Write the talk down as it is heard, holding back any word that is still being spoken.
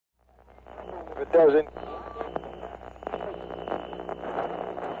It doesn't.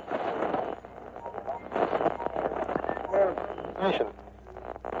 Nation.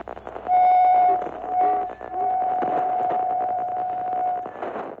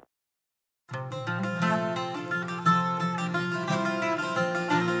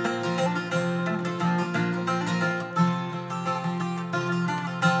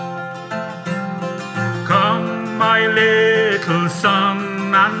 Come, my little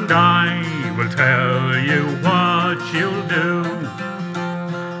son, and I will tell you what you'll do.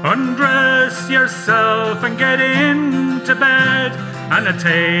 Undress yourself and get into bed, and a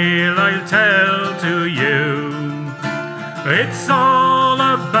tale I'll tell to you. It's all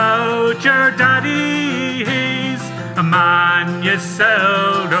about your daddy. He's a man you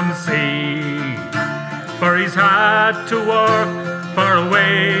seldom see, for he's had to work far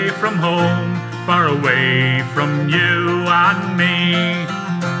away from home, far away from you and me.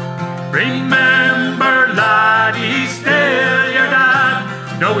 Remember, lad, he's still your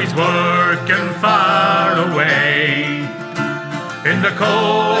dad, though he's working far away. In the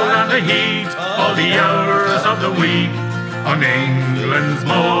cold and the heat, all the hours of the week, on England's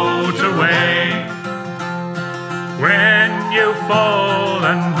motorway. When you fall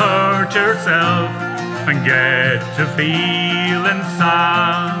and hurt yourself and get to feeling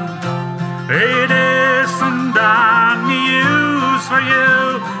sad, it isn't any use for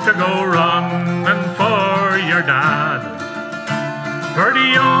you to go running for your dad. For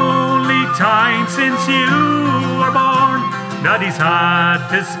the only time since you were born that he's had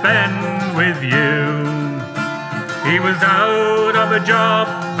to spend with you, he was out of a job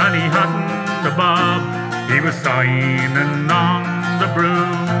and he hadn't a bob, he was signing on the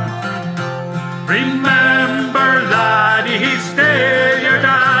broom. Remember, laddie, he's still your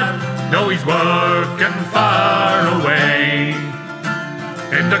dad, though he's working far away.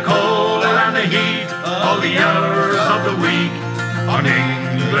 In the cold and the heat, all the hours of the week, on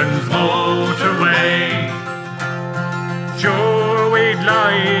England's motorway. Sure, we'd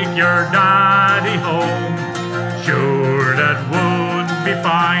like your daddy home, sure that would be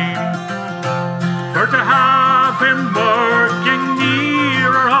fine, for to have him working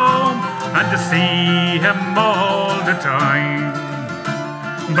nearer home and to see him all the time.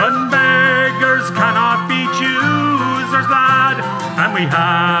 But beggars cannot be choosers, lad, and we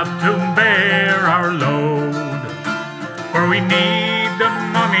have to bear our load, for we need the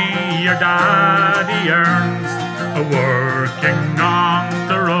money your daddy earns, working on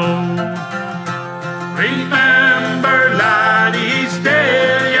the road. Remember, lad, he's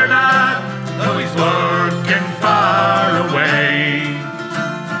still your dad, though he's working far away.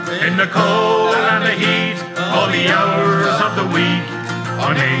 In the cold and the heat, all the hours of the week,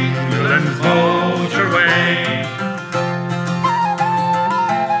 on England's motorway.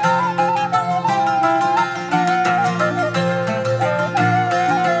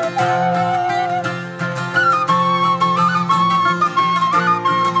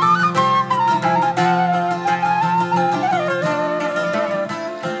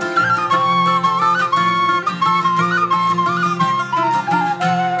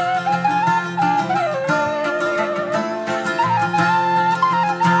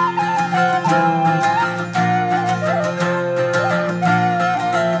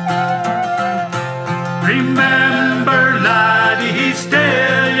 Remember, laddie, he's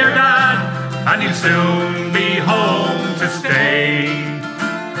still your dad, and he'll soon be home to stay.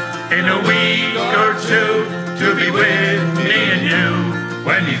 In a week or two, to be with me and you,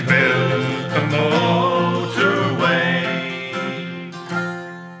 when he's built the motorway.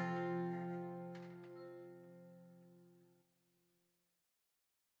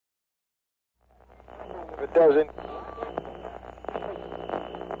 It doesn't.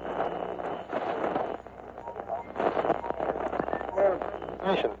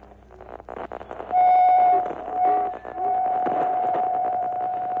 Nation.